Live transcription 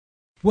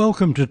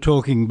Welcome to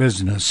Talking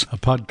Business, a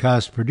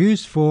podcast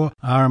produced for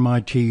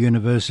RMIT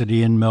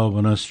University in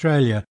Melbourne,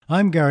 Australia.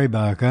 I'm Gary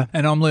Barker.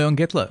 And I'm Leon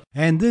Gettler.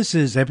 And this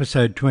is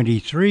episode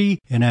 23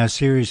 in our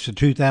series for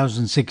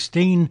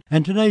 2016,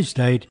 and today's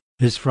date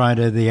is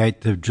Friday the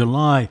 8th of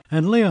July.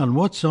 And Leon,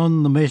 what's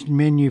on the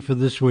menu for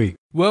this week?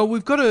 Well,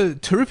 we've got a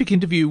terrific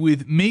interview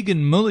with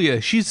Megan Mullier.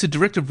 She's the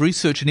Director of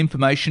Research and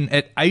Information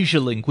at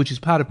AsiaLink, which is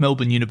part of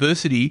Melbourne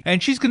University,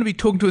 and she's going to be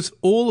talking to us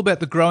all about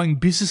the growing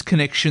business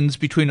connections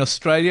between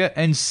Australia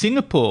and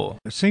Singapore.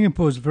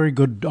 Singapore is a very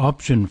good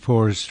option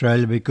for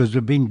Australia because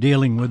we've been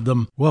dealing with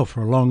them, well,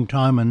 for a long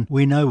time, and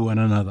we know one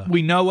another.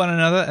 We know one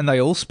another, and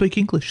they all speak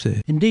English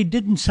there. Indeed,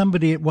 didn't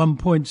somebody at one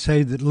point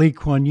say that Lee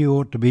Kuan Yew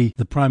ought to be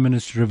the Prime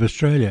Minister of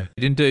Australia?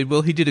 Indeed.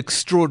 Well, he did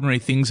extraordinary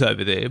things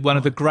over there, one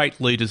of the great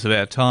leaders of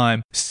our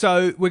time.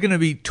 So we're going to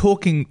be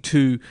talking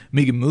to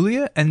Megan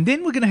Mullier, and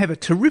then we're going to have a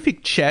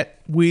terrific chat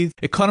with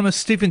economist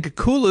Stephen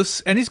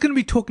Koukoulas, and he's going to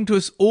be talking to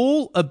us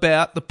all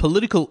about the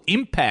political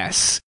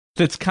impasse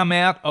that's come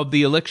out of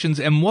the elections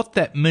and what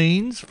that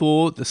means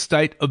for the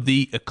state of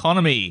the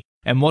economy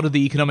and what are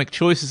the economic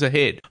choices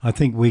ahead. I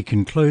think we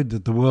conclude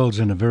that the world's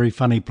in a very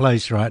funny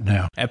place right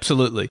now.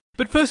 Absolutely.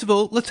 But first of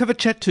all, let's have a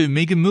chat to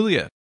Megan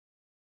Mullier.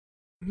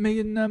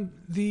 Megan,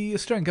 the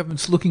Australian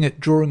government's looking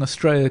at drawing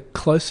Australia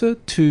closer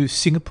to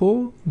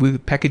Singapore with a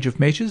package of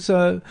measures.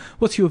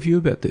 What's your view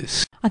about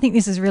this? I think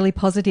this is really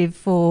positive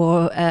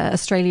for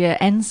Australia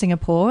and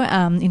Singapore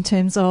in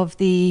terms of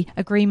the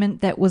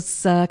agreement that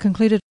was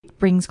concluded. It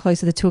brings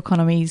closer the two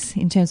economies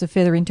in terms of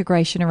further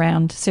integration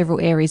around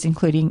several areas,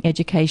 including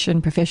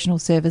education, professional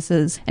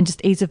services, and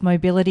just ease of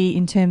mobility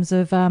in terms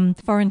of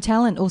foreign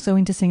talent also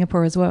into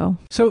Singapore as well.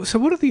 So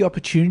what are the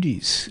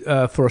opportunities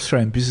for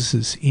Australian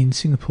businesses in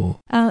Singapore?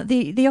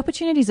 The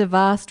opportunities are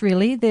vast,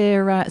 really.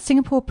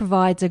 Singapore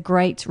provides a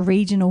great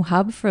regional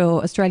hub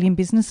for Australian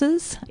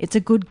businesses. It's a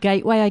good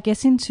gateway, I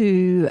guess,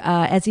 into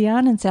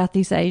ASEAN and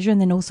Southeast Asia,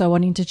 and then also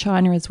on into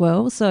China as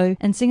well.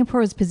 And Singapore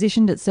has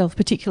positioned itself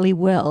particularly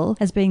well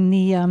as being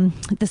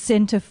the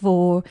centre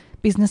for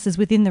businesses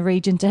within the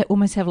region to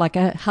almost have like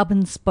a hub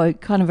and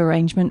spoke kind of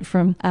arrangement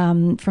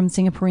from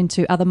Singapore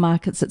into other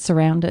markets that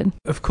surround it.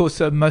 Of course,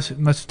 most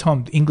of the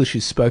time English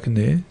is spoken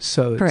there,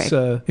 so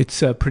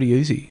it's pretty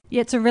easy.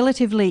 Yeah, it's a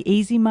relatively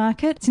easy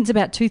market. Since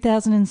about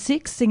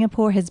 2006,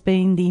 Singapore has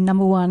been the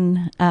number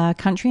one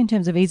country in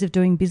terms of ease of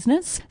doing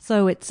business.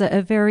 So it's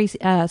a very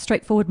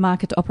straightforward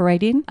market to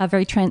operate in.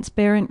 Very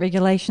transparent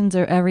regulations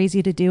are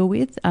easy to deal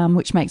with,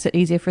 which makes it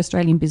easier for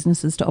Australian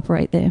businesses to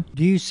operate there.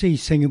 Do you see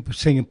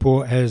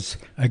Singapore as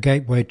a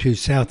gateway to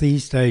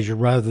Southeast Asia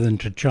rather than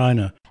to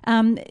China?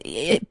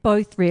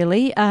 Both,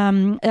 really.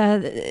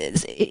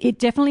 It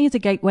definitely is a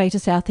gateway to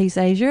Southeast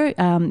Asia,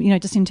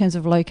 just in terms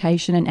of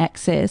location and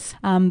access,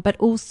 but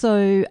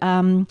also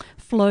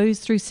flows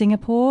through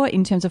Singapore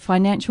in terms of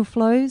financial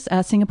flows.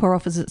 Singapore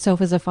offers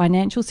itself as a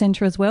financial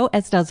centre as well,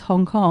 as does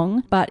Hong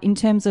Kong. But in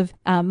terms of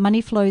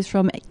money flows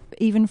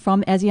even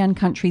from ASEAN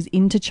countries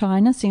into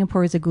China,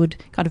 Singapore is a good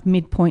kind of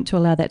midpoint to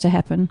allow that to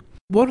happen.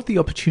 What are the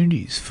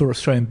opportunities for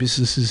Australian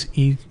businesses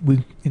in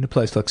a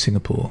place like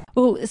Singapore?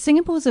 Well,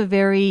 Singapore's a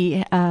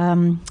very,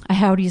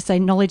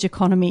 knowledge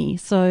economy.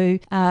 So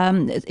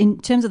in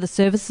terms of the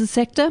services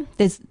sector,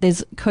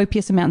 there's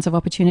copious amounts of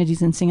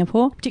opportunities in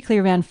Singapore, particularly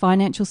around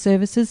financial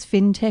services,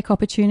 fintech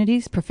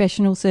opportunities,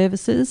 professional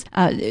services.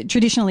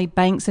 Traditionally,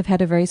 banks have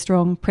had a very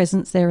strong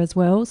presence there as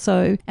well.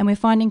 And we're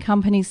finding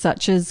companies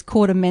such as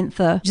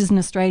KordaMentha, which is an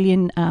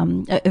Australian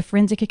a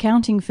forensic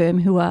accounting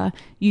firm, who are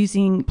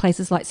using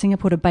places like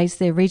Singapore to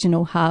base their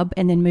regional hub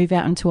and then move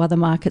out into other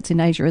markets in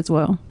Asia as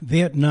well.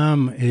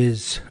 Vietnam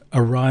is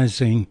a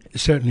rising,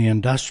 certainly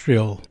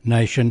industrial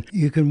nation.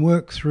 You can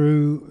work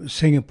through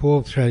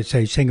Singapore,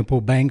 say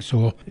Singapore banks,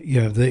 or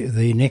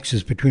the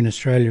nexus between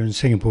Australia and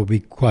Singapore will be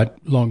quite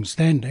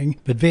long-standing.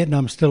 But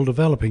Vietnam's still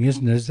developing,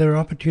 isn't it? Is there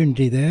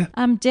opportunity there?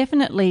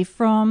 Definitely.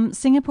 From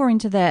Singapore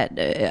into that,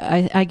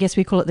 I guess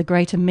we call it the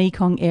Greater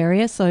Mekong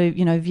area. So,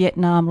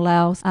 Vietnam,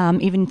 Laos,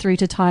 even through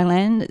to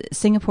Thailand.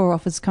 Singapore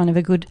offers kind of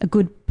a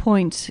good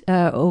point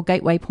or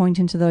gateway point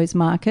into those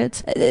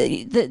markets.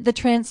 The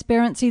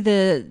transparency,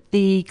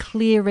 the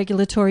clear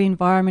regulatory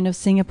environment of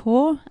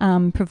Singapore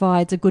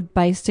provides a good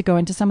base to go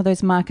into some of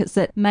those markets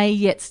that may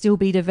yet still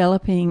be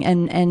developing.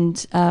 And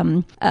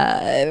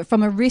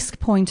from a risk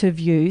point of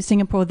view,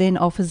 Singapore then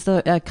offers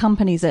the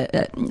companies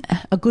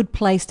a good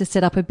place to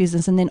set up a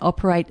business and then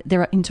operate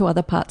there into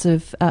other parts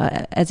of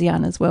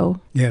ASEAN as well.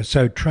 Yeah,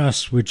 so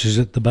trust, which is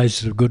at the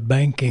basis of good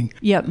banking,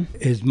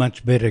 is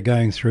much better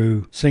going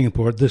through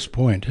Singapore at this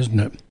point, isn't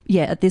it?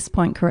 Yeah, at this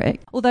point,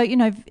 correct. Although,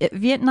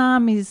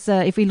 Vietnam is,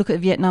 if we look at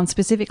Vietnam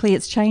specifically,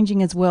 it's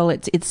changing as well.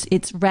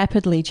 It's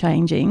rapidly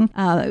changing.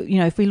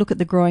 If we look at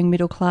the growing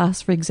middle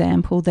class, for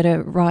example, that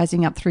are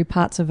rising up through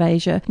parts of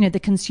Asia, the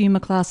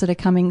consumer class that are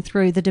coming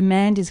through, the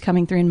demand is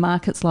coming through in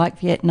markets like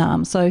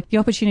Vietnam. So the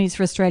opportunities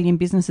for Australian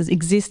businesses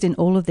exist in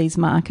all of these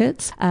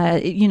markets.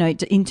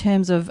 In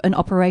terms of an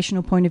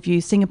operational point of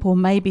view, Singapore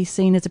may be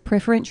seen as a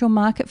preferential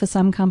market for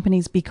some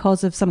companies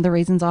because of some of the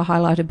reasons I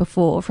highlighted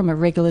before from a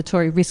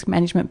regulatory risk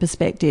management investment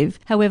perspective.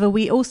 However,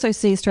 we also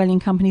see Australian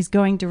companies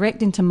going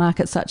direct into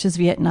markets such as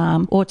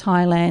Vietnam or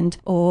Thailand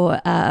or,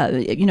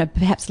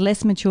 perhaps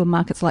less mature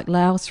markets like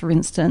Laos, for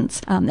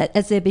instance,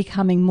 as they're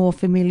becoming more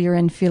familiar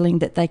and feeling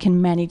that they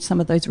can manage some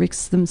of those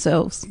risks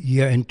themselves.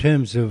 Yeah, in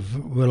terms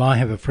of, I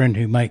have a friend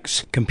who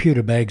makes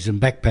computer bags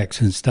and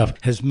backpacks and stuff,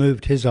 has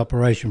moved his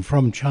operation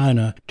from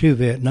China to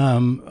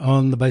Vietnam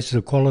on the basis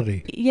of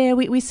quality. Yeah,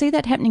 we see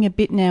that happening a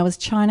bit now as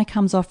China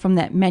comes off from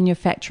that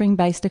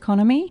manufacturing-based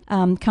economy.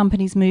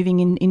 Companies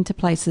moving into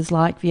places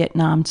like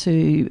Vietnam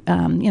to,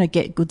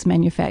 get goods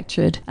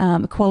manufactured.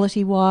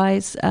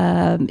 Quality-wise,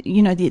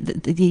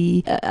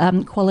 the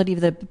quality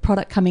of the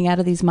product coming out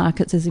of these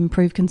markets has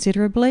improved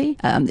considerably.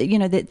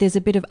 There's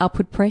a bit of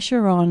upward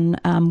pressure on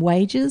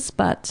wages,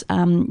 but,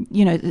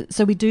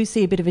 so we do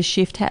see a bit of a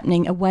shift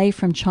happening away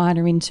from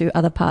China into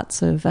other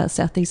parts of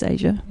Southeast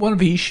Asia. One of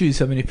the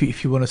issues,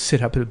 if you want to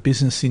set up a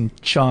business in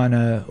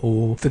China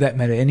or, for that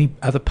matter, any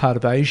other part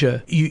of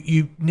Asia,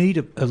 you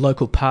need a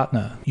local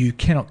partner. You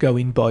cannot go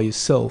in by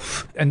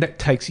yourself, and that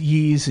takes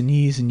years and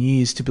years and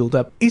years to build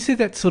up. Is there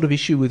that sort of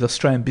issue with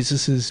Australian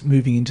businesses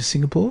moving into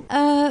Singapore?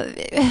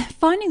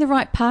 Finding the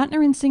right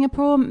partner in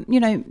Singapore,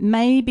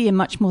 may be a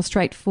much more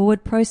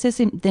straightforward process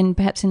than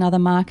perhaps in other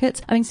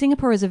markets.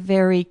 Singapore is a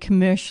very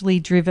commercially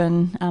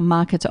driven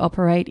market to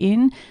operate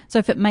in. So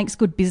if it makes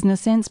good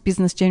business sense,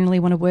 business generally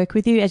want to work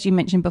with you. As you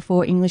mentioned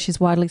before, English is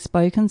widely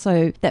spoken,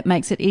 so that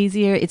makes it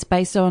easier. It's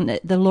based on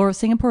the law of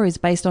Singapore is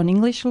based on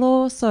English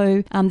law,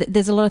 so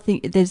there's a lot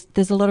of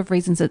there's a lot of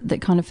reasons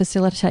that kind of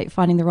facilitate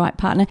finding the right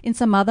partner. In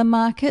some other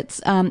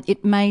markets,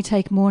 it may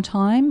take more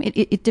time.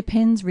 It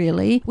depends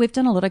really. We've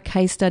done a lot of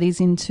case studies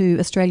into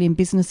Australian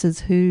businesses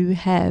who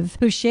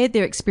shared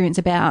their experience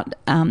about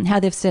how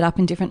they've set up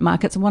in different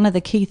markets. And one of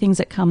the key things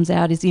that comes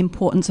out is the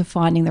importance of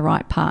finding the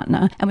right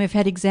partner. And we've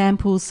had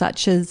examples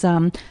such as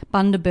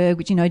Bundaberg,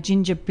 which,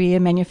 ginger beer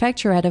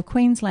manufacturer out of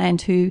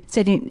Queensland, who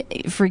said,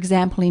 for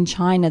example, in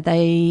China,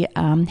 they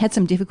had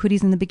some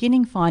difficulties in the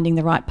beginning finding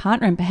the right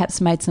partner and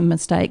perhaps made some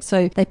mistakes.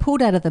 So they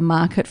pulled out of the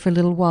market for a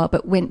little while,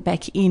 but went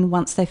back in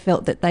once they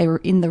felt that they were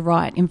in the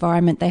right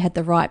environment. They had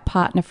the right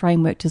partner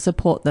framework to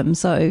support them.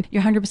 So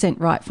you're 100%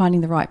 right.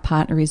 Finding the right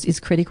partner is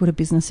critical to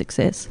business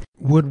success.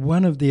 Would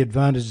one of the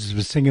advantages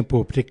of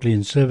Singapore, particularly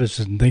in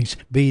services and things,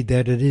 be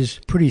that it is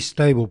pretty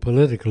stable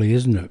politically,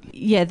 isn't it?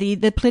 Yeah,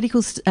 the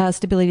political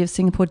stability of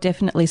Singapore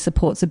definitely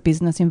supports a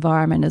business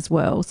environment as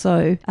well.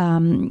 So,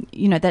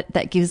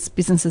 that gives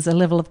businesses a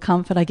level of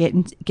comfort, I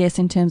guess,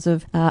 in terms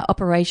of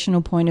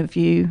operational point of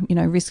view,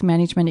 risk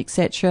management,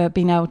 etc.,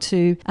 being able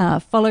to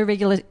follow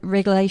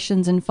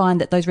regulations and find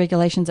that those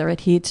regulations are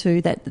adhered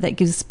to, that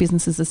gives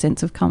businesses a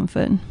sense of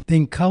comfort.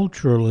 Then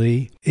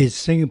culturally, is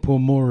Singapore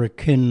more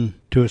akin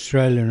to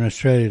Australia and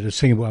Australia to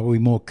Singapore? Are we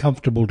more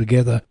comfortable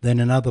together than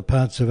in other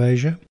parts of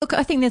Asia? Look,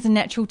 I think there's a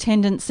natural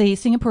tendency.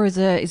 Singapore is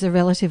a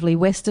relatively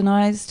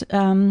westernised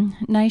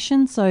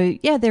nation. So,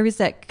 yeah, there is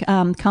that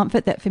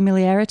comfort, that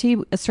familiarity.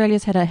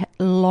 Australia's had a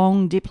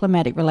long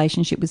diplomatic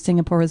relationship with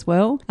Singapore as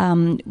well,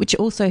 which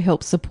also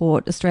helps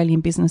support Australian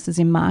businesses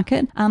in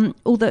market.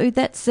 Although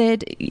that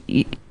said,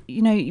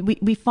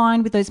 we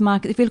find with those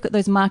markets, if you look at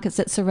those markets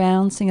that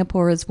surround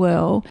Singapore as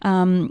well,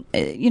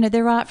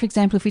 there are, for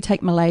example, if we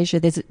take Malaysia,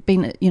 there's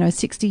been, a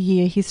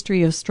 60-year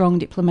history of strong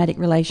diplomatic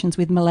relations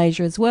with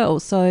Malaysia as well.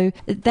 So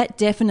that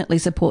definitely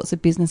supports a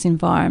business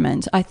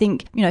environment. I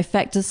think,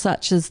 factors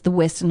such as the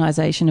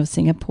westernisation of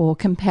Singapore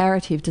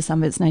comparative to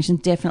some of its nations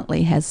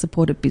definitely has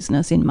supported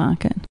business in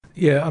market.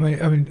 Yeah,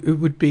 it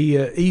would be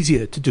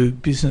easier to do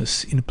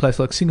business in a place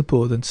like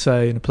Singapore than,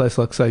 say, in a place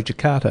like, say,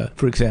 Jakarta,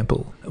 for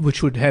example,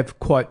 which would have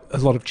quite a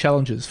lot of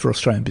challenges for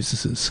Australian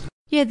businesses.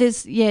 Yeah,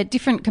 there's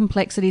different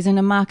complexities in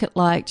a market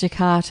like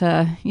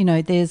Jakarta.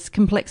 There's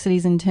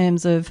complexities in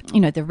terms of,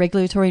 the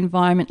regulatory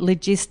environment,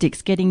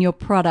 logistics, getting your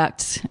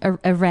product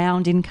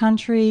around in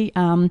country,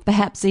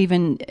 perhaps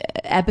even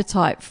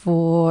appetite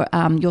for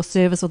your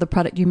service or the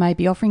product you may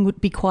be offering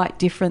would be quite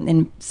different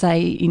than, say,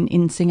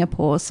 in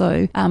Singapore.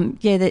 So,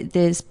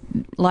 there's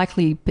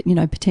likely,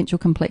 potential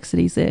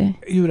complexities there.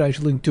 You at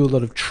AsiaLink do a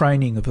lot of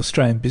training of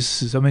Australian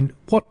businesses.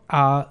 What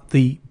are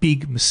the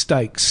big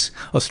mistakes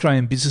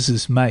Australian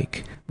businesses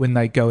make when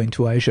they go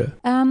into Asia?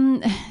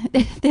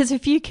 There's a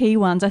few key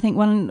ones. I think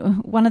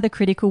one of the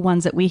critical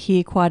ones that we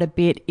hear quite a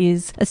bit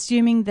is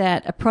assuming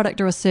that a product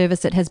or a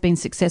service that has been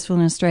successful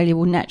in Australia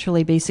will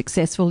naturally be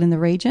successful in the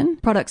region.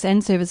 Products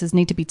and services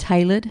need to be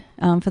tailored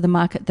for the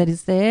market that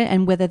is there,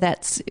 and whether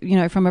that's,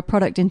 from a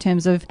product in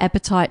terms of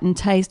appetite and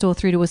taste or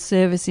through to a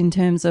service in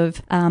terms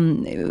of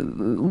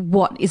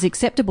what is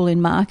acceptable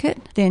in market,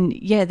 then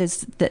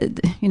there's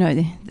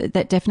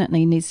that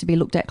definitely needs to be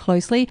looked at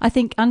closely. I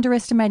think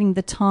underestimating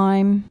the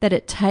time that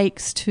it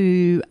takes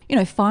to,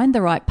 find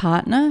the right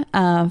partner,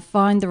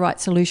 find the right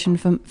solution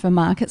for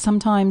market.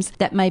 Sometimes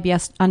that may be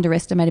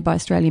underestimated by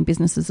Australian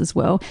businesses as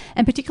well.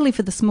 And particularly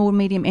for the small,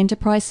 medium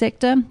enterprise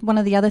sector, one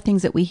of the other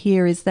things that we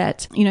hear is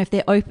that,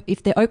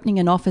 if they're opening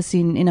an office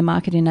in a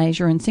market in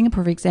Asia and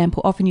Singapore, for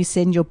example, often you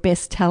send your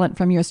best talent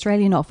from your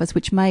Australian office,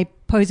 which may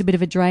pose a bit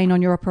of a drain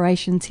on your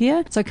operations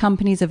here. So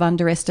companies have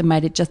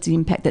underestimated just the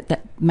impact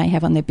that may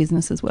have on their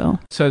business as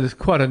well. So there's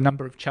quite a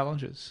number of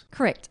challenges.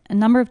 Correct. A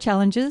number of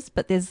challenges,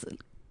 but there's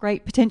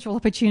great potential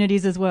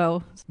opportunities as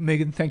well.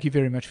 Megan, thank you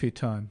very much for your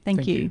time.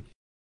 Thank you.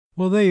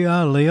 Well, there you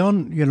are,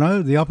 Leon. You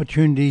know, the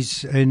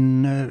opportunities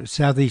in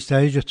Southeast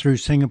Asia through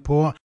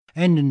Singapore,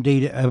 and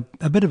indeed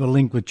a bit of a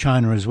link with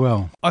China as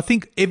well. I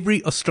think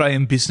every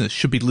Australian business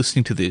should be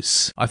listening to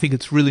this. I think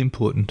it's really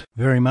important.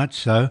 Very much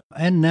so.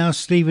 And now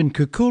Stephen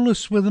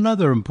Koukoulas with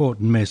another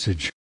important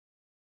message.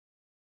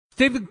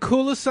 Stephen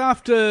Koukoulas,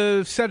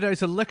 after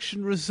Saturday's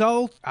election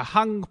result, a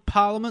hung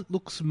parliament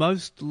looks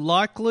most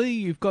likely.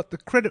 You've got the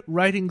credit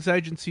ratings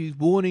agencies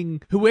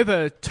warning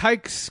whoever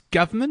takes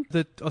government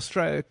that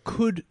Australia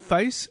could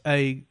face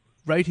a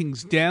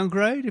ratings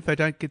downgrade if they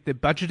don't get their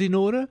budget in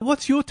order.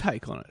 What's your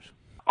take on it?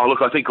 Oh,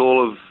 look, I think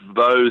all of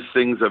those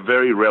things are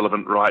very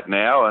relevant right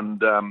now,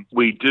 and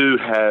we do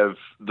have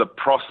the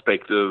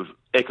prospect of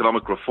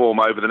economic reform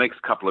over the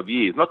next couple of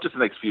years, not just the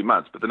next few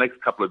months, but the next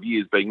couple of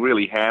years being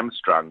really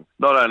hamstrung,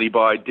 not only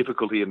by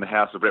difficulty in the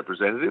House of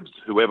Representatives,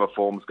 whoever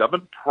forms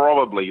government,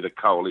 probably the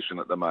coalition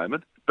at the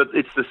moment, but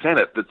it's the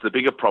Senate that's the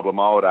bigger problem,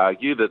 I would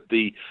argue, that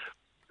the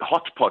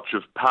hodgepodge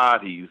of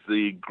parties,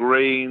 the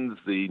Greens,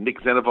 the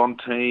Nick Xenophon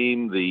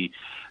team, the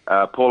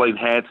Pauline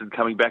Hanson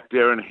coming back,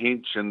 Darren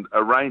Hinch, and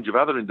a range of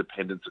other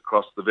independents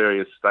across the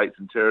various states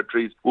and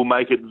territories will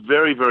make it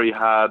very, very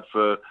hard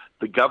for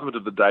the government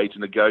of the day to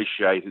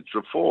negotiate its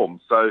reform.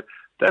 So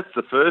that's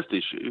the first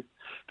issue.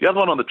 The other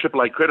one on the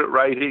AAA credit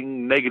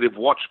rating, negative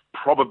watch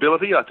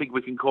probability, I think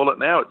we can call it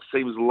now. It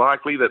seems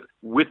likely that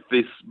with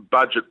this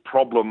budget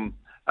problem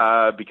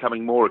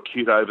becoming more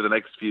acute over the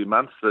next few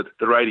months, that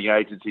the rating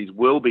agencies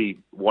will be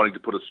wanting to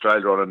put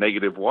Australia on a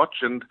negative watch.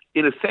 And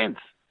in a sense,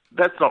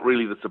 that's not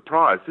really the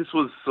surprise. This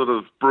was sort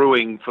of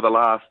brewing for the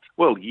last,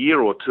 year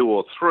or two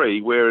or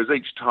three, whereas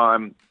each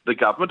time the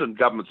government, and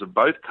governments of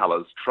both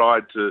colours,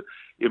 tried to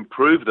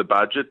improve the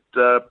budget,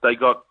 they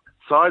got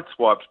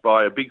sideswiped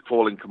by a big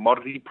fall in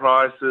commodity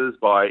prices,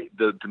 by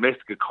the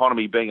domestic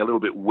economy being a little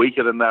bit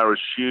weaker than they were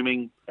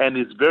assuming, and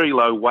this very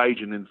low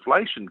wage and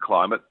inflation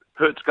climate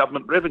hurts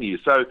government revenue.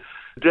 So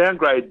the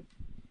downgrade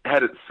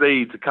had its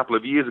seeds a couple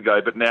of years ago,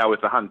 but now with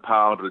the hung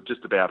parliament, it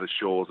just about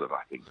assures it,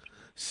 I think.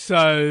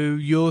 So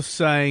you're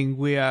saying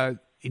we are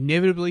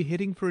inevitably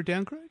heading for a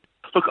downgrade?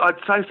 Look, I'd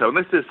say so.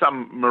 Unless there's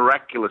some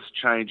miraculous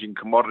change in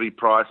commodity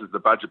prices, the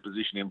budget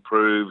position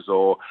improves,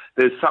 or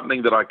there's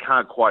something that I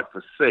can't quite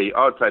foresee,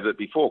 I would say that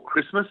before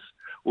Christmas,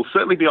 we'll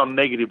certainly be on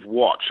negative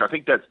watch. I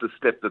think that's the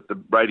step that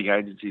the rating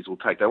agencies will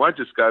take. They won't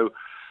just go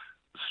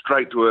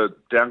straight to a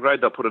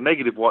downgrade. They'll put a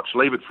negative watch,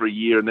 leave it for a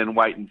year, and then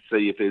wait and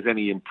see if there's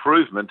any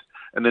improvement.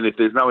 And then if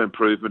there's no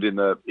improvement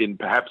in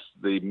perhaps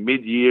the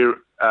mid-year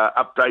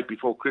update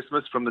before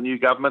Christmas from the new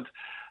government,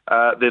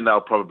 then they'll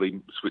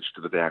probably switch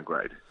to the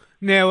downgrade.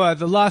 Now,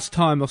 the last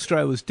time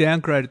Australia was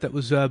downgraded, that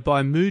was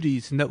by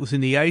Moody's, and that was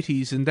in the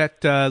 80s, and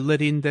that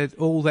led in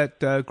all that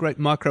great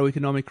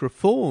microeconomic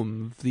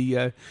reform of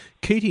the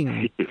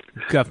Keating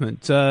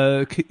government,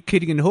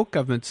 Keating and Hawke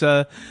governments.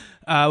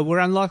 We're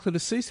unlikely to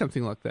see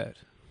something like that.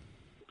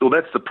 Well,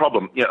 that's the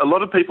problem. Yeah, a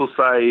lot of people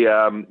say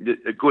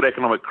a good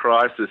economic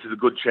crisis is a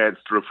good chance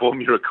to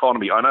reform your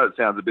economy. I know it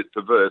sounds a bit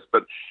perverse,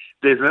 but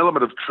there's an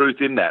element of truth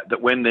in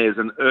that when there's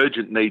an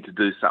urgent need to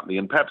do something,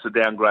 and perhaps a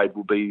downgrade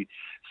will be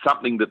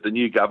something that the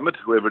new government,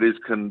 whoever it is,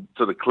 can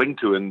sort of cling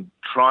to in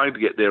trying to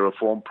get their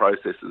reform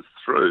processes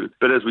through.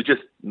 But as we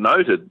just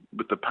noted,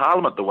 with the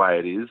parliament the way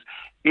it is,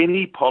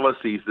 any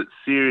policies that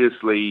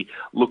seriously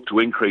look to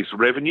increase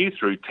revenue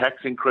through tax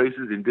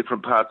increases in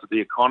different parts of the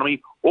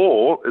economy,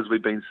 or, as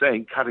we've been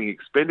saying, cutting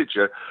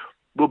expenditure,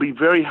 will be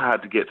very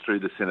hard to get through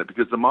the Senate,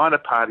 because the minor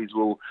parties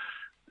will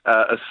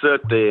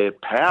assert their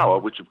power,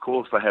 which of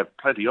course they have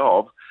plenty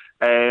of,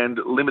 and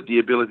limit the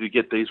ability to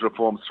get these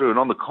reforms through. And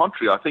on the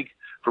contrary, I think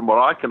from what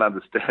I can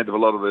understand of a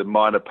lot of the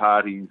minor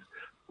parties'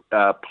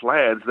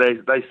 plans,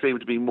 they seem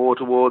to be more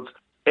towards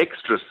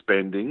extra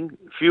spending,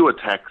 fewer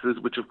taxes,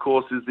 which of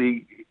course is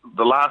the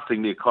last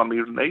thing the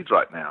economy needs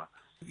right now.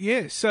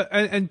 Yeah, so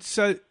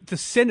the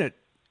Senate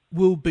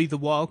will be the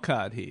wild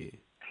card here.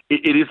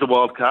 It is the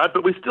wild card,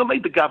 but we still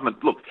need the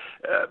government. Look,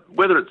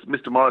 whether it's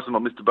Mr Morrison or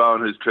Mr Bowen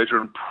who's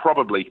Treasurer, and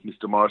probably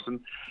Mr Morrison,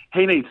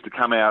 he needs to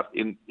come out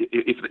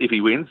if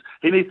he wins,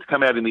 he needs to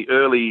come out in the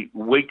early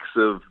weeks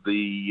of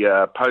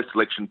the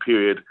post-election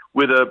period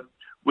with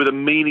a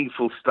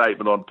meaningful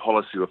statement on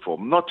policy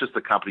reform, not just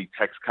the company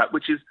tax cut,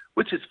 which is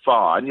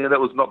fine. You know, that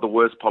was not the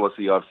worst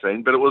policy I've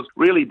seen, but it was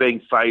really being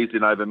phased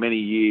in over many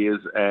years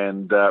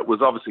and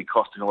was obviously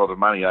costing a lot of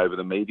money over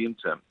the medium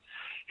term.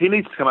 He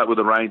needs to come up with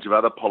a range of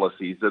other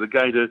policies that are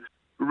going to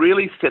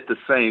really set the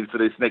scene for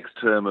this next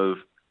term of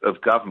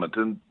government.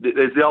 And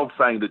there's the old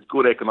saying that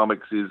good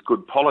economics is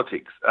good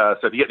politics.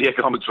 So if you get the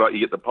economics right,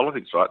 you get the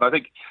politics right. And I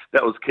think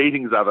that was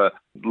Keating's other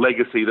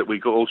legacy that we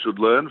all should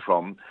learn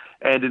from.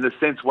 And in a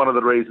sense, one of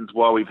the reasons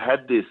why we've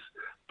had this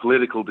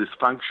political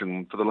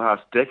dysfunction for the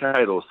last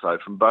decade or so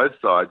from both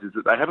sides is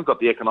that they haven't got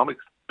the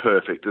economics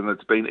perfect, and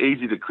it's been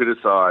easy to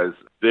criticise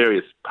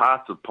various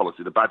parts of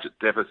policy, the budget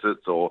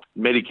deficits or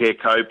Medicare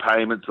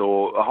co-payments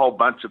or a whole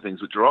bunch of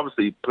things which are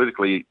obviously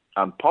politically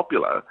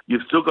unpopular.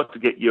 You've still got to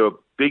get your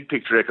big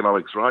picture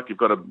economics right. You've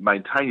got to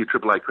maintain your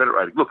AAA credit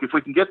rating. Look, if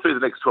we can get through the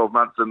next 12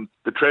 months and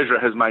the Treasurer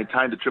has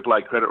maintained a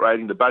AAA credit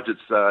rating, the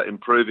budget's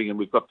improving and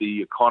we've got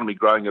the economy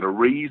growing at a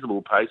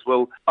reasonable pace,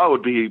 well, I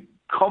would be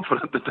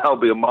confident that they'll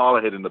be a mile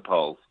ahead in the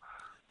polls.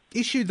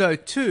 Issue, though,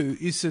 too,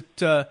 is that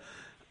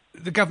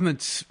the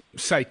government's,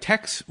 say,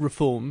 tax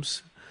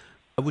reforms,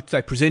 which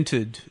they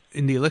presented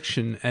in the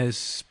election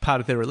as part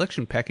of their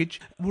election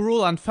package, were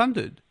all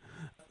unfunded.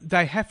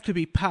 They have to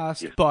be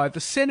passed by the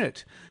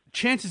Senate.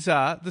 Chances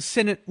are the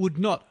Senate would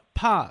not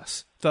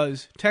pass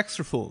those tax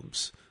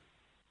reforms.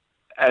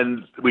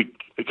 And we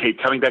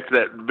keep coming back to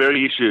that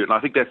very issue, and I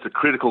think that's the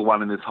critical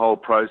one in this whole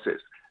process.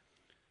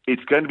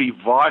 It's going to be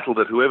vital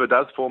that whoever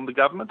does form the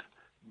government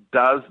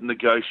does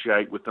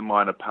negotiate with the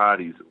minor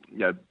parties. You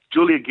know,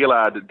 Julia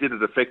Gillard did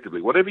it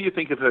effectively. Whatever you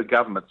think of her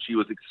government, she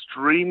was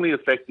extremely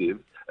effective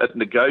at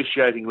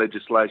negotiating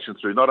legislation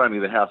through not only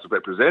the House of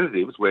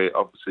Representatives, where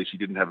obviously she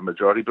didn't have a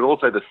majority, but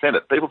also the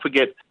Senate. People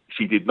forget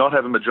she did not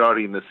have a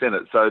majority in the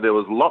Senate, so there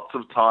was lots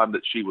of time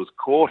that she was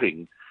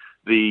courting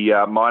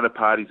the minor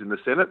parties in the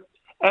Senate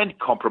and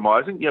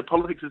compromising. You know,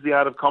 politics is the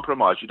art of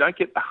compromise. You don't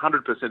get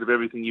 100% of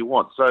everything you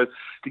want. So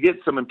to get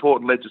some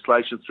important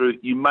legislation through,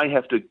 you may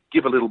have to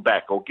give a little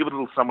back or give a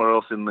little somewhere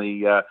else in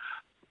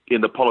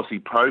the policy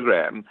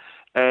program.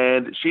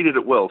 And she did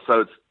it well.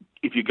 So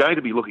if you're going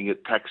to be looking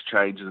at tax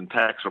changes and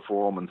tax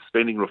reform and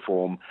spending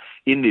reform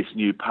in this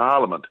new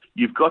parliament,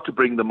 you've got to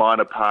bring the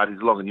minor parties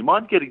along. And you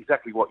might get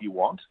exactly what you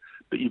want,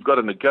 but you've got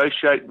to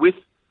negotiate with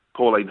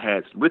Pauline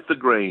Hanson, with the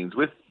Greens,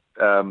 with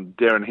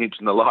Darren Hinch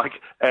and the like,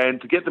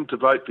 and to get them to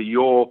vote for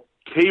your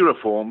key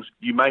reforms,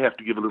 you may have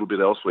to give a little bit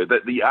elsewhere.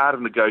 The art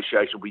of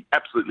negotiation will be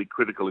absolutely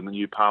critical in the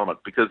new parliament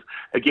because,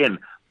 again,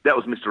 that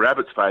was Mr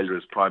Abbott's failure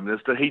as Prime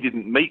Minister. He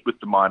didn't meet with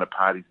the minor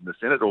parties in the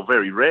Senate, or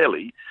very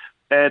rarely.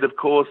 And, of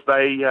course,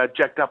 they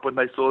jacked up when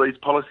they saw these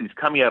policies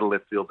coming out of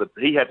left field that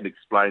he hadn't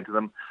explained to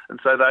them. And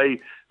so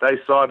they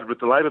sided with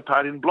the Labor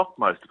Party and blocked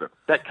most of it.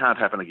 That can't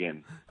happen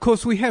again. Of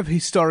course, we have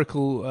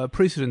historical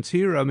precedents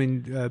here. I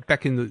mean,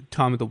 back in the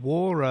time of the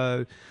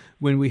war,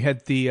 when we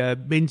had the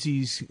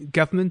Menzies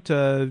government,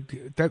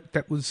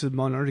 that was a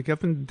minority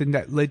government. Then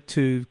that led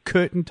to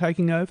Curtin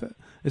taking over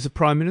as a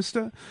Prime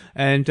Minister,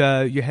 and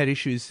you had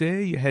issues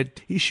there. You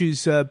had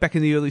issues back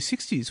in the early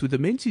 60s with the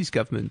Menzies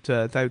government.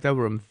 They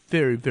were on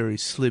very, very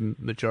slim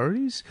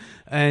majorities,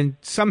 and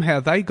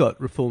somehow they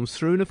got reforms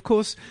through. And, of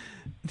course,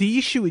 the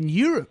issue in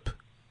Europe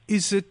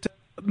is that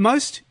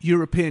most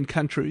European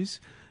countries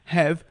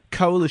have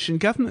coalition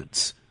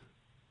governments.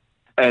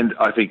 And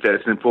I think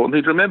that's an important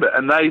thing to remember.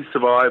 And they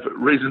survive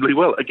reasonably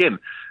well. Again,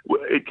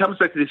 it comes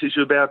back to this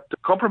issue about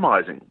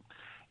compromising.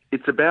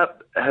 It's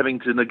about having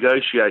to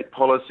negotiate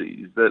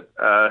policies that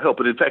help.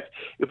 And in fact,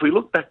 if we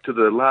look back to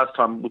the last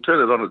time, we'll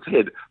turn it on its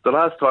head, the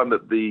last time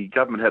that the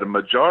government had a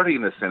majority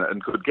in the Senate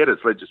and could get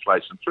its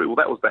legislation through, well,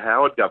 that was the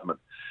Howard government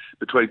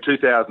between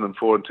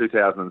 2004 and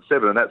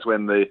 2007. And that's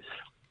when the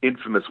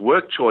infamous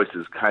work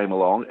choices came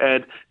along,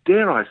 and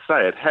dare I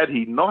say it, had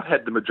he not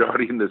had the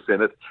majority in the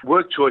Senate,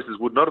 work choices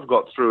would not have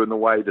got through in the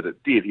way that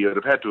it did. He would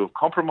have had to have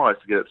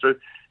compromised to get it through,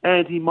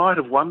 and he might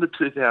have won the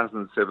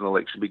 2007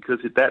 election because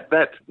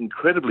that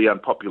incredibly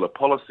unpopular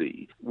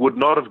policy would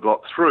not have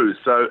got through.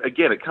 So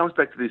again, it comes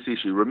back to this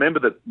issue.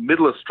 Remember that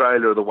Middle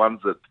Australia are the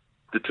ones that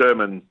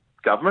determine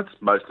governments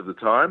most of the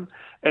time,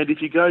 and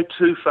if you go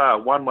too far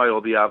one way or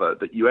the other,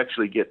 that you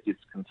actually get this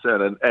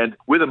concern. And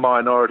with a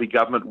minority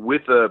government,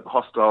 with a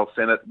hostile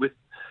Senate, with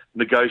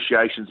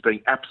negotiations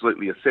being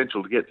absolutely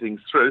essential to get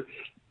things through,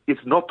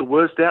 it's not the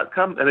worst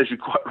outcome. And as you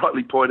quite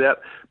rightly point out,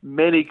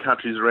 many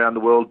countries around the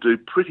world do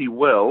pretty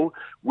well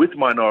with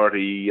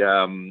minority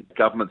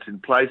governments in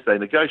place. They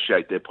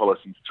negotiate their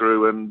policies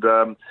through,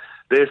 and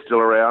they're still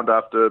around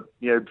after,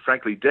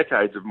 frankly,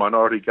 decades of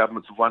minority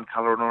governments of one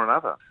colour or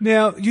another.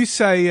 Now, you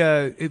say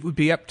it would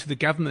be up to the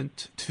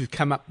government to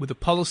come up with a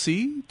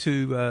policy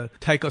to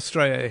take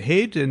Australia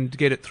ahead and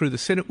get it through the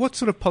Senate. What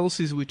sort of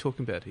policies are we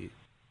talking about here?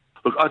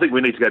 Look, I think we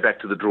need to go back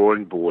to the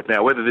drawing board.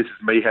 Now, whether this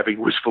is me having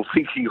wishful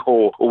thinking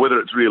or whether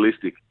it's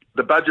realistic,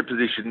 the budget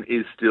position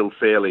is still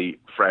fairly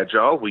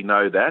fragile. We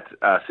know that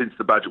since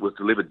the budget was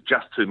delivered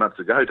just 2 months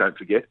ago, don't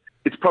forget.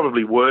 It's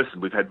probably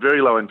worsened. We've had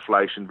very low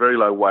inflation, very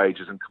low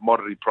wages, and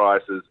commodity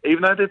prices,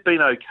 even though they've been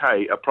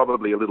okay, are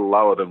probably a little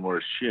lower than were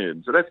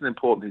assumed. So that's an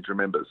important thing to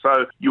remember.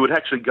 So you would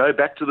actually go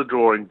back to the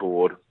drawing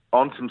board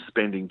on some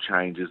spending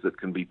changes that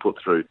can be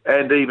put through,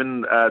 and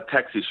even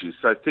tax issues.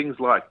 So things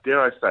like,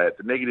 dare I say it,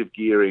 the negative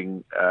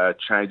gearing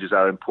changes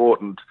are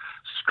important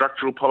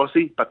structural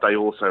policy, but they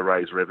also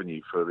raise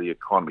revenue for the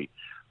economy.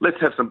 Let's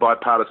have some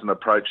bipartisan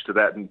approach to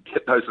that and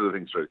get those sort of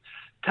things through.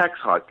 tax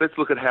hikes. Let's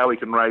look at how we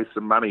can raise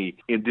some money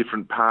in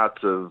different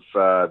parts of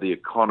the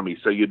economy.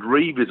 So you'd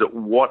revisit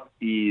what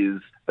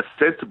is a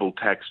sensible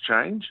tax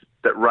change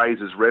that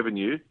raises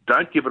revenue.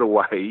 Don't give it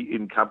away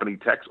in company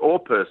tax or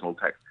personal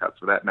tax cuts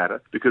for that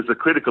matter, because the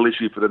critical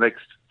issue for the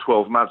next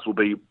 12 months will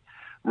be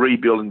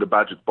rebuilding the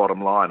budget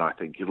bottom line, I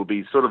think. It'll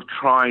be sort of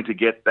trying to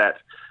get that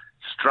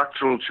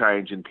structural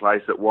change in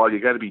place that while you're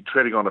going to be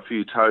treading on a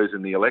few toes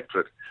in the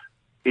electorate,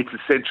 it's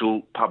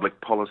essential public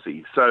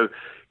policy. So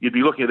you'd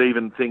be looking at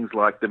even things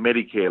like the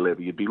Medicare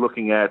levy. You'd be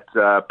looking at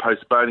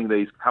postponing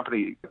these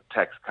company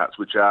tax cuts,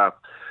 which are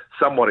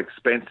somewhat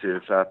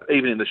expensive.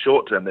 Even in the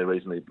short term, they're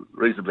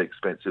reasonably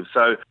expensive.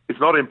 So it's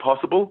not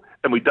impossible,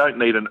 and we don't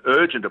need an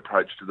urgent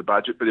approach to the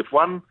budget. But if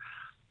one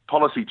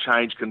policy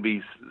change can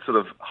be sort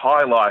of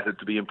highlighted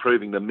to be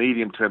improving the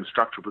medium-term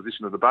structural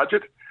position of the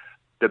budget,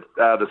 that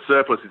the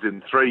surplus is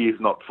in 3 years,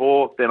 not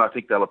 4, then I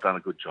think they'll have done a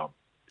good job.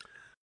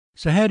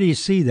 So how do you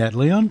see that,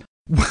 Leon?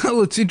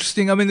 Well, it's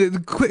interesting. I mean,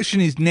 the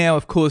question is now,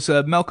 of course,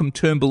 Malcolm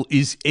Turnbull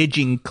is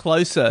edging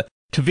closer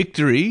to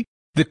victory.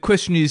 The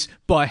question is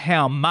by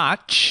how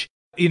much,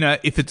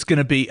 if it's going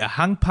to be a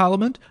hung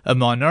parliament, a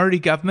minority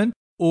government,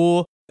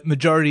 or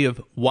majority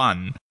of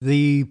one.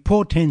 The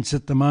portents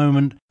at the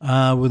moment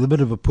are, with a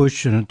bit of a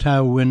push and a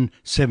tailwind,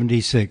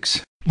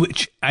 76.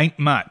 Which ain't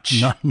much.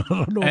 No,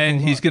 not at all.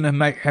 And he's going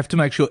to have to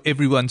make sure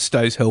everyone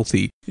stays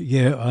healthy.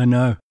 Yeah, I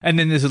know. And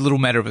then there's a little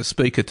matter of a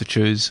speaker to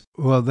choose.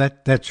 Well,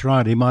 that's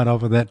right. He might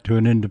offer that to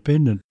an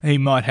independent. He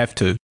might have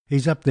to.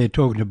 He's up there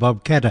talking to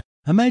Bob Katter.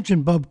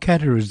 Imagine Bob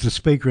Katter as the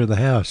Speaker of the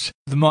House.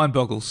 The mind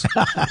boggles.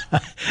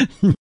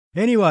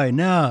 Anyway,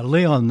 now,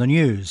 Leon, the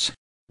news.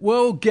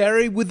 Well,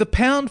 Gary, with the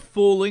pound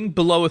falling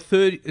below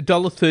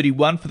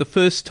 $1.31 for the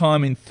first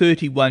time in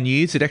 31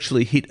 years, it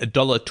actually hit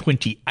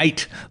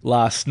 $1.28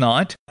 last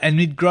night. And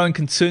amid growing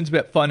concerns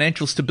about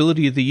financial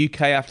stability of the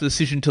UK after the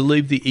decision to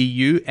leave the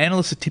EU,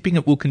 analysts are tipping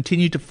it will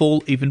continue to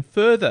fall even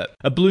further.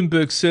 A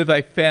Bloomberg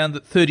survey found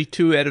that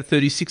 32 out of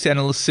 36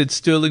 analysts said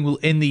sterling will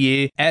end the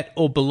year at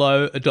or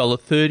below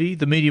 $1.30.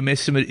 The medium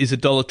estimate is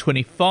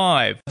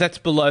 $1.25. That's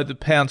below the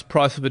pound's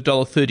price of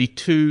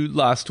 $1.32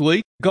 last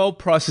week. Gold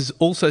prices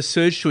also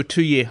surged to a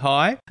 2-year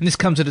high, and this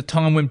comes at a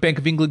time when Bank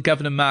of England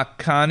Governor Mark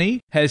Carney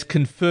has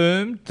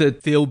confirmed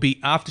that there will be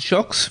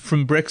aftershocks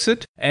from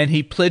Brexit, and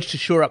he pledged to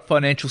shore up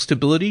financial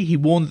stability. He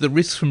warned that the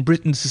risks from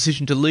Britain's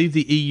decision to leave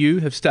the EU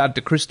have started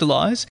to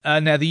crystallise.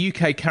 Now, the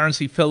UK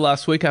currency fell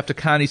last week after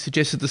Carney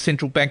suggested the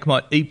central bank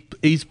might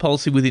ease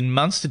policy within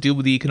months to deal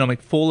with the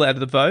economic fallout of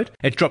the vote.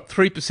 It dropped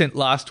 3%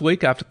 last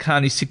week after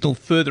Carney signalled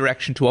further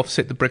action to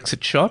offset the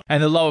Brexit shock,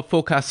 and the lower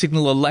forecast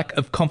signal a lack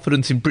of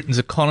confidence in Britain's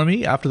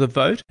economy after the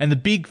vote. And the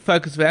big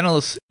focus of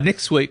analysts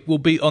next week will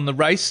be on the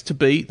race to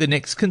be the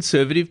next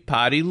Conservative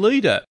Party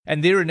leader.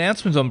 And their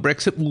announcements on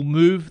Brexit will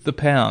move the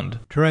pound.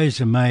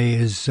 Theresa May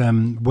is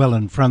well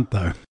in front,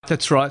 though.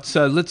 That's right.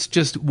 So let's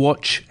just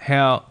watch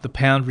how the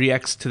pound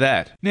reacts to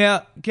that.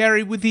 Now,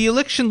 Gary, with the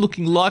election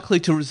looking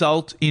likely to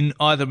result in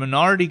either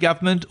minority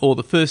government or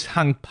the first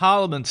hung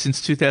parliament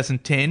since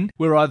 2010,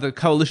 where either the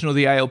coalition or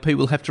the ALP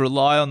will have to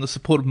rely on the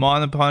support of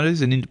minor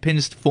parties and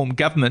independents to form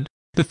government,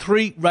 the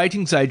three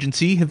ratings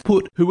agencies have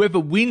put whoever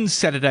wins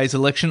Saturday's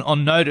election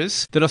on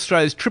notice that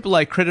Australia's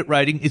AAA credit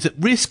rating is at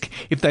risk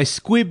if they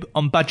squib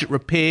on budget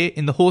repair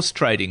in the horse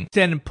trading.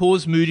 Standard &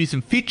 Poor's, Moody's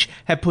and Fitch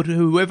have put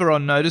whoever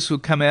will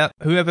come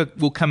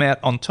out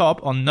on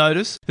top on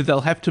notice that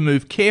they'll have to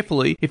move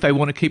carefully if they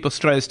want to keep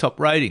Australia's top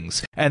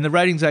ratings. And the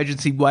ratings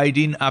agency weighed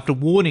in after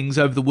warnings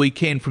over the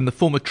weekend from the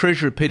former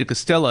Treasurer Peter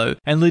Costello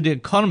and leading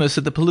economists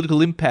that the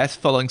political impasse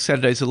following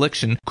Saturday's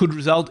election could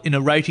result in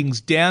a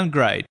ratings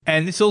downgrade.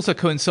 And this also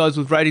coincides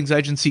with ratings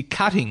agency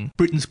cutting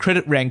Britain's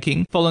credit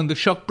ranking following the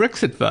shock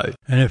Brexit vote.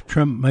 And if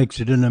Trump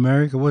makes it in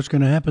America, what's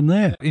going to happen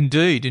there?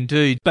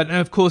 Indeed. But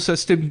of course,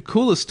 Stephen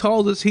Koulis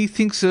told us he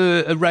thinks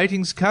a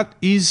ratings cut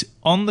is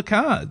on the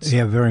cards.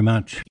 Yeah, very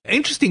much.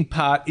 Interesting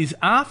part is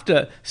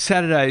after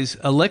Saturday's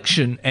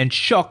election and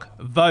shock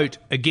vote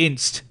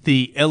against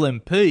the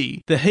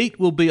LNP, the heat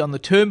will be on the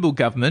Turnbull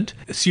government,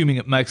 assuming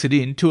it makes it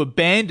in, to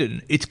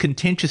abandon its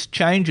contentious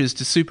changes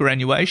to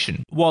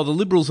superannuation. While the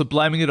Liberals are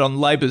blaming it on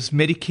Labor's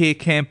Medicare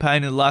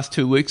campaign in the last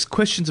 2 weeks,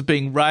 questions are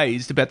being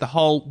raised about the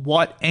whole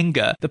white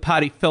anger the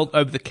party felt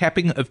over the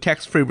capping of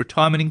tax-free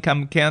retirement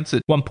income accounts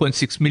at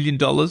 $1.6 million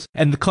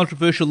and the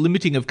controversial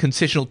limiting of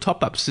concessional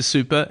top-ups to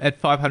super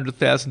at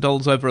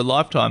 $500,000 over a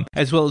lifetime,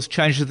 as well as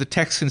changes to the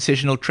tax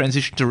concessional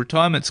transition to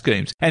retirement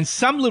schemes. And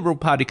some Liberal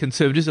Party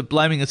Conservatives are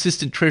blaming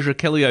Assistant Treasurer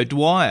Kelly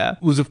O'Dwyer,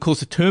 who was of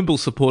course a Turnbull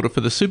supporter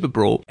for the super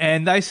brawl,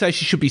 and they say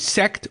she should be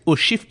sacked or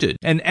shifted.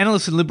 And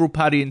analysts and Liberal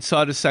Party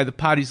insiders say the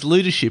party's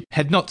leadership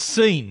had not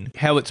seen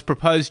how its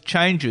proposed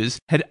changes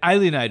had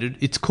alienated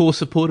its core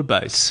supporter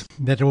base.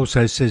 That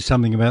also says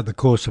something about the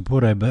core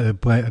supporter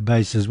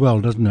base as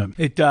well, doesn't it?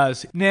 It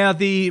does. Now,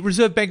 the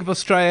Reserve Bank of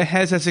Australia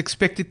has, as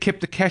expected,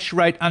 kept the cash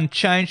rate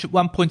unchanged at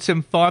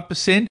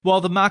 1.75%,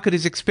 while the market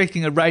is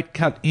expecting a rate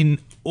cut in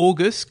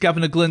August.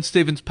 Governor Glenn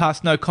Stevens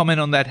passed no comment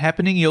on that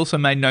happening. He also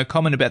made no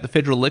comment about the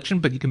federal election,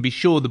 but you can be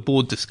sure the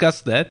board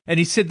discussed that. And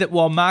he said that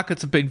while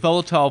markets have been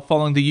volatile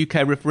following the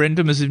UK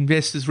referendum as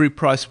investors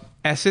reprice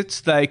assets,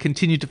 they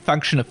continue to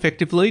function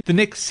effectively. The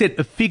next set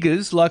of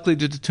figures likely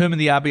to determine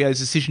the RBA's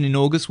decision in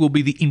August will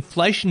be the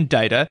inflation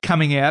data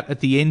coming out at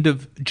the end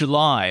of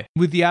July.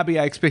 With the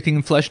RBA expecting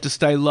inflation to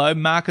stay low,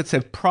 markets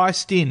have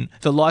priced in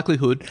the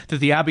likelihood that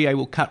the RBA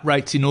will cut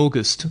rates in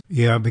August.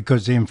 Yeah,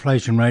 because the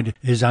inflation rate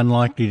is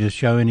unlikely to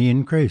show any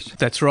increase.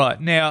 That's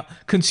right. Now,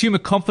 consumer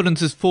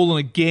confidence has fallen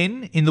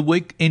again in the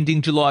week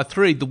ending July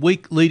 3, the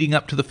week leading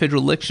up to the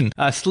federal election,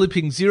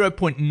 slipping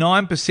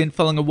 0.9%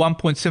 following a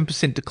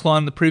 1.7%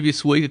 decline the previous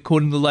week,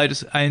 according to the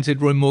latest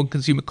ANZ Roy Morgan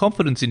Consumer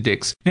Confidence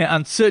Index. Now,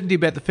 uncertainty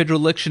about the federal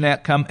election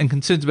outcome and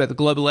concerns about the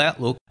global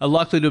outlook are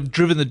likely to have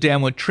driven the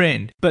downward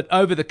trend. But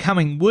over the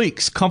coming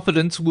weeks,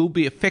 confidence will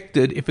be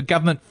affected if a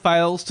government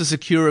fails to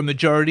secure a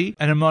majority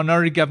and a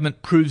minority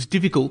government proves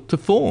difficult to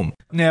form.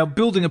 Now,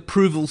 building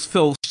approvals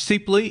fell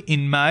steeply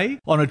in May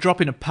on a drop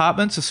in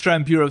apartments.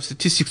 Australian Bureau of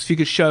Statistics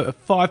figures show a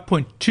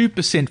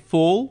 5.2%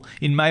 fall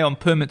in May on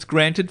permits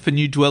granted for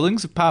new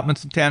dwellings.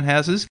 Apartments and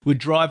townhouses were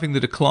driving the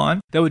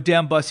decline. They were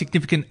down by a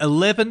significant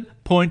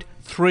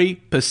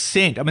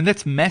 11.3%. I mean,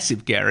 that's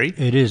massive, Gary.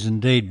 It is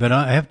indeed, but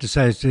I have to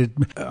say,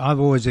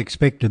 I've always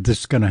expected this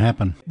is going to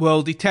happen.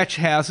 Well, detached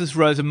houses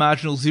rose a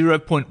marginal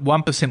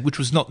 0.1%, which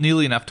was not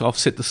nearly enough to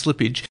offset the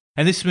slippage.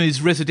 And this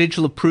means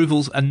residential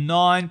approvals are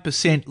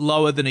 9%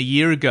 lower than a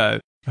year ago.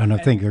 And I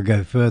think it'll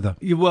go further.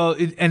 Well,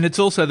 and it's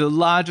also the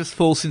largest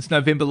fall since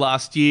November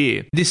last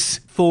year. This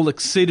fall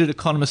exceeded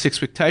economists'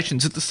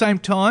 expectations. At the same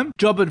time,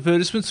 job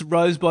advertisements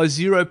rose by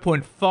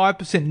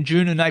 0.5% in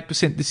June and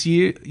 8% this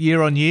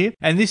year on year.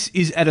 And this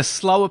is at a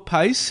slower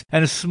pace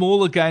and a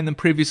smaller gain than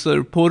previously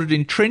reported.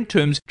 In trend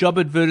terms, job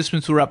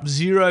advertisements were up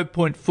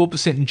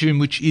 0.4% in June,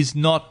 which is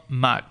not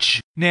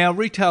much. Now,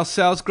 retail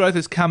sales growth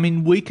has come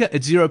in weaker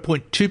at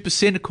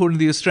 0.2%, according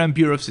to the Australian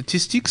Bureau of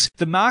Statistics.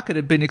 The market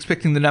had been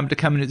expecting the number to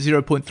come in at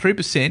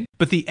 0.3%,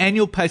 but the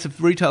annual pace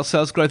of retail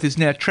sales growth is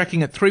now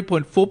tracking at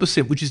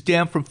 3.4%, which is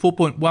down from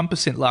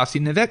 4.1% last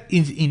year. Now, that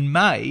is in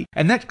May,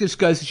 and that just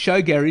goes to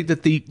show, Gary,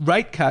 that the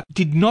rate cut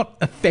did not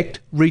affect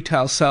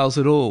retail sales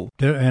at all.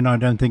 And I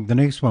don't think the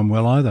next one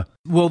will either.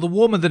 Well, the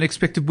warmer than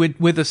expected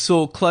weather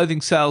saw clothing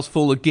sales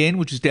fall again,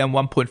 which is down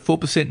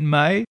 1.4% in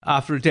May,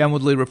 after a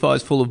downwardly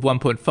revised fall of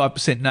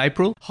 1.5% in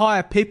April.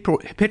 Higher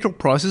petrol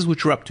prices,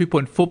 which were up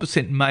 2.4%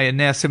 in May and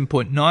now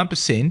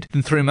 7.9%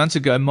 than 3 months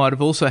ago, might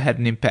have also had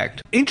an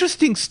impact.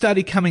 Interesting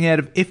study coming out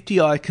of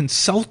FDI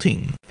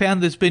Consulting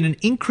found there's been an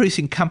increase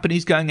in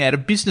companies going out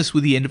of business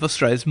with the end of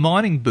Australia's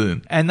mining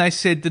boom. And they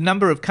said the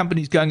number of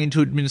companies going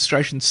into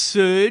administration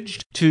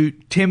surged to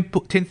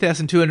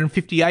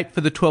 10,258 for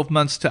the 12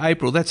 months to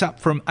April. That's up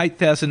from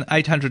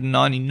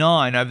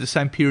 8,899 over the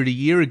same period a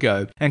year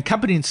ago. And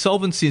company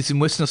insolvencies in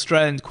Western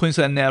Australia and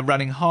Queensland are now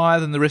running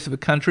higher than the rest of the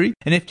country.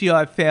 And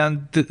FDI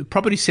found that the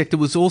property sector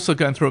was also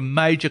going through a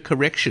major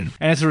correction.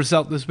 And as a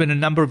result, there's been a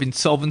number of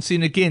insolvencies.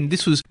 And again,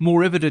 this was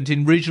more evident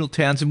in regional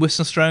towns in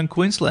Western Australia and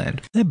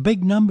Queensland. They're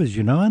big numbers,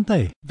 aren't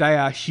they? They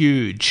are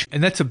huge.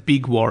 And that's a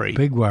big worry.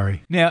 Big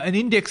worry. Now, an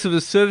index of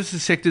the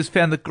services sectors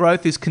found that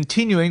growth is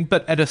continuing,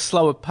 but at a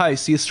slower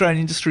pace. The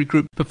Australian Industry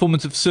Group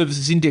Performance of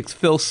Services Index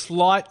fell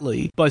slightly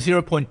by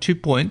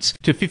 0.2 points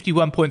to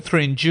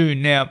 51.3 in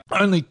June. Now,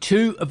 only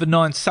 2 of the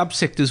 9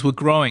 subsectors were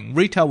growing.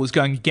 Retail was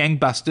going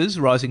gangbusters,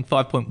 rising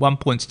 5.1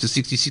 points to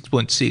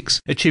 66.6,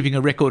 achieving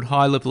a record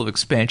high level of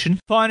expansion.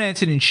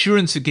 Finance and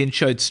insurance again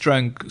showed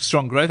strong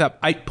growth, up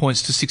 8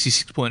 points to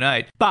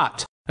 66.8.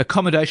 But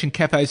accommodation,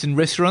 cafes and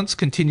restaurants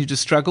continued to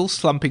struggle,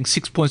 slumping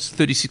 6 points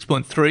to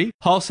 36.3.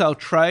 Wholesale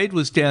trade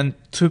was down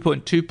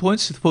 2.2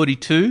 points to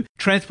 42.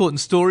 Transport and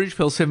storage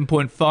fell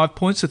 7.5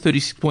 points to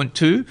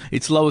 36.2,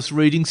 its lowest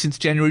reading since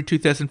January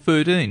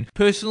 2013.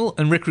 Personal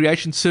and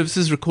recreation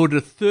services recorded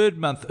a third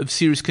month of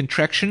serious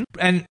contraction.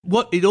 And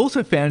what it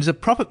also found is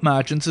that profit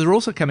margins are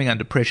also coming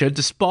under pressure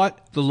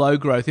despite the low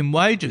growth in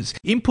wages.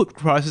 Input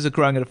prices are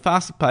growing at a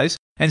faster pace,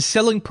 and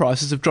selling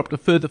prices have dropped a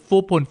further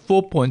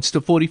 4.4 points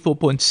to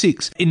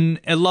 44.6. In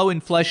a low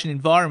inflation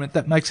environment,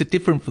 that makes it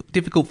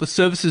difficult for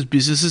services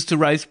businesses to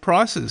raise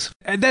prices.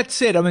 And that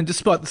said,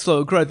 despite the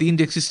slower growth, the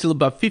index is still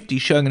above 50,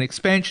 showing an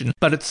expansion,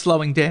 but it's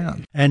slowing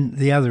down. And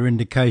the other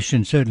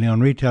indication, certainly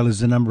on retail, is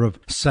the number of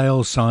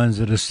sales signs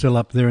that are still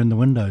up there in the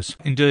windows.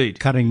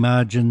 Indeed. Cutting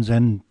margins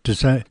and, to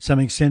some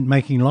extent,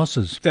 making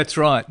losses. That's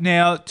right.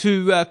 Now,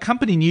 to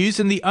company news,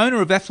 and the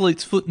owner of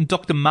Athlete's Foot and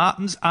Dr.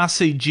 Martens,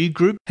 RCG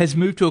Group, has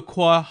moved to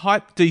acquire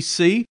Hype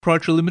DC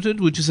Proprietary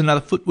Limited, which is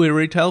another footwear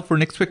retailer, for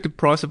an expected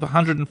price of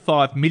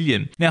 $105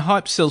 million. Now,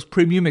 Hype sells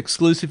premium,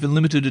 exclusive and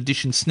limited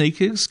edition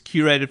sneakers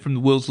curated from the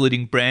world's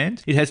leading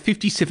brands. It has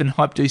 57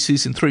 Hype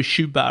DCs and 3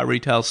 Shoe Bar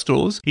retail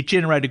stores. It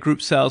generated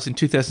group sales in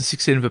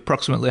 2016 of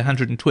approximately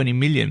 $120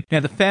 million.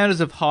 Now, the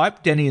founders of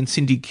Hype, Danny and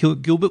Cindy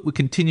Gilbert, will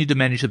continue to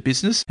manage the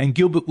business, and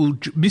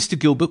Mr.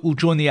 Gilbert will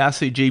join the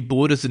RCG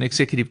board as an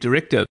executive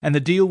director. And the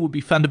deal will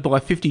be funded by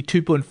a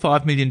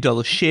 $52.5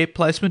 million share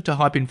placement to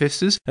Hype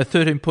investors, a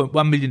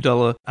 $13.1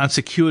 million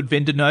unsecured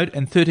vendor note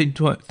and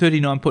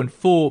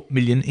 $39.4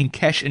 million in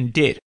cash and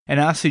debt. And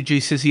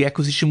RCG says the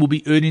acquisition will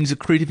be earnings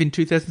accretive in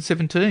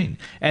 2017.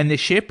 And their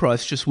share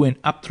price just went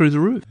up through the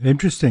roof.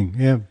 Interesting,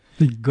 yeah.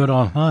 Got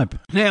on hype.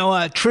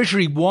 Now,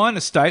 Treasury Wine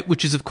Estate,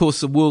 which is, of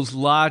course, the world's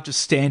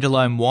largest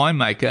standalone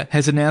winemaker,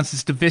 has announced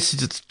it's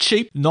divested its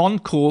cheap,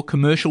 non-core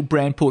commercial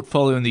brand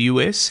portfolio in the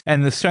US,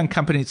 and the Australian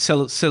company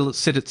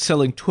said it's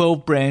selling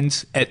 12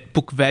 brands at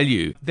book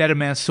value. That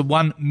amounts to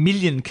 1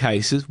 million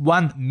cases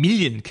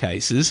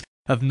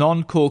of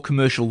non-core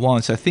commercial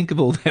wine. So think of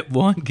all that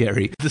wine,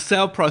 Gary. The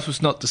sale price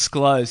was not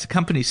disclosed. The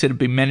company said it had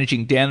been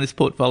managing down this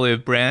portfolio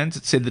of brands.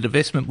 It said the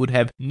divestment would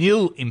have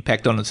nil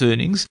impact on its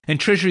earnings. And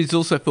Treasury has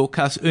also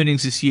forecast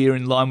earnings this year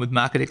in line with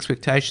market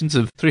expectations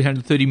of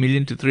 $330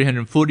 million to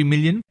 $340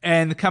 million.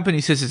 And the company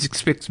says it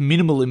expects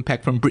minimal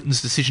impact from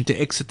Britain's decision to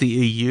exit the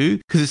EU,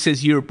 because it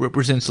says Europe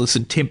represents less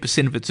than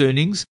 10% of its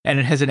earnings, and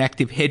it has an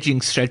active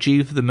hedging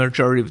strategy for the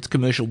majority of its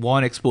commercial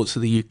wine exports to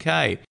the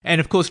UK.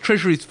 And of course,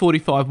 Treasury's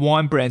 45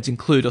 wine brands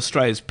include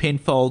Australia's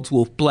Penfolds,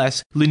 Wolf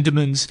Blass,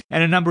 Lindemans,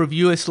 and a number of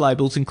US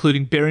labels,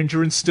 including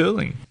Beringer and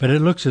Sterling. But it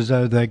looks as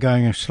though they're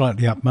going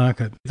slightly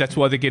upmarket. That's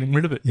why they're getting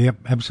rid of it. Yep,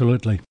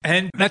 absolutely.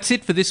 And that's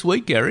it for this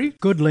week, Gary.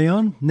 Good,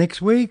 Leon.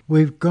 Next week,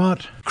 we've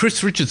got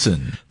Chris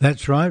Richardson.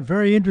 That's right.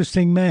 Very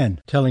interesting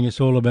man, telling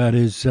us all about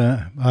his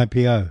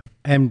IPO.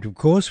 And, of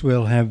course,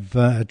 we'll have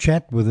a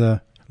chat with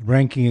a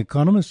ranking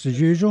economist,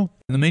 as usual.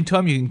 In the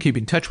meantime, you can keep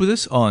in touch with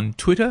us on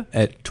Twitter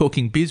at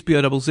TalkingBiz,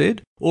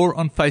 BIZZ, or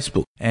on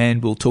Facebook.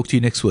 And we'll talk to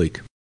you next week.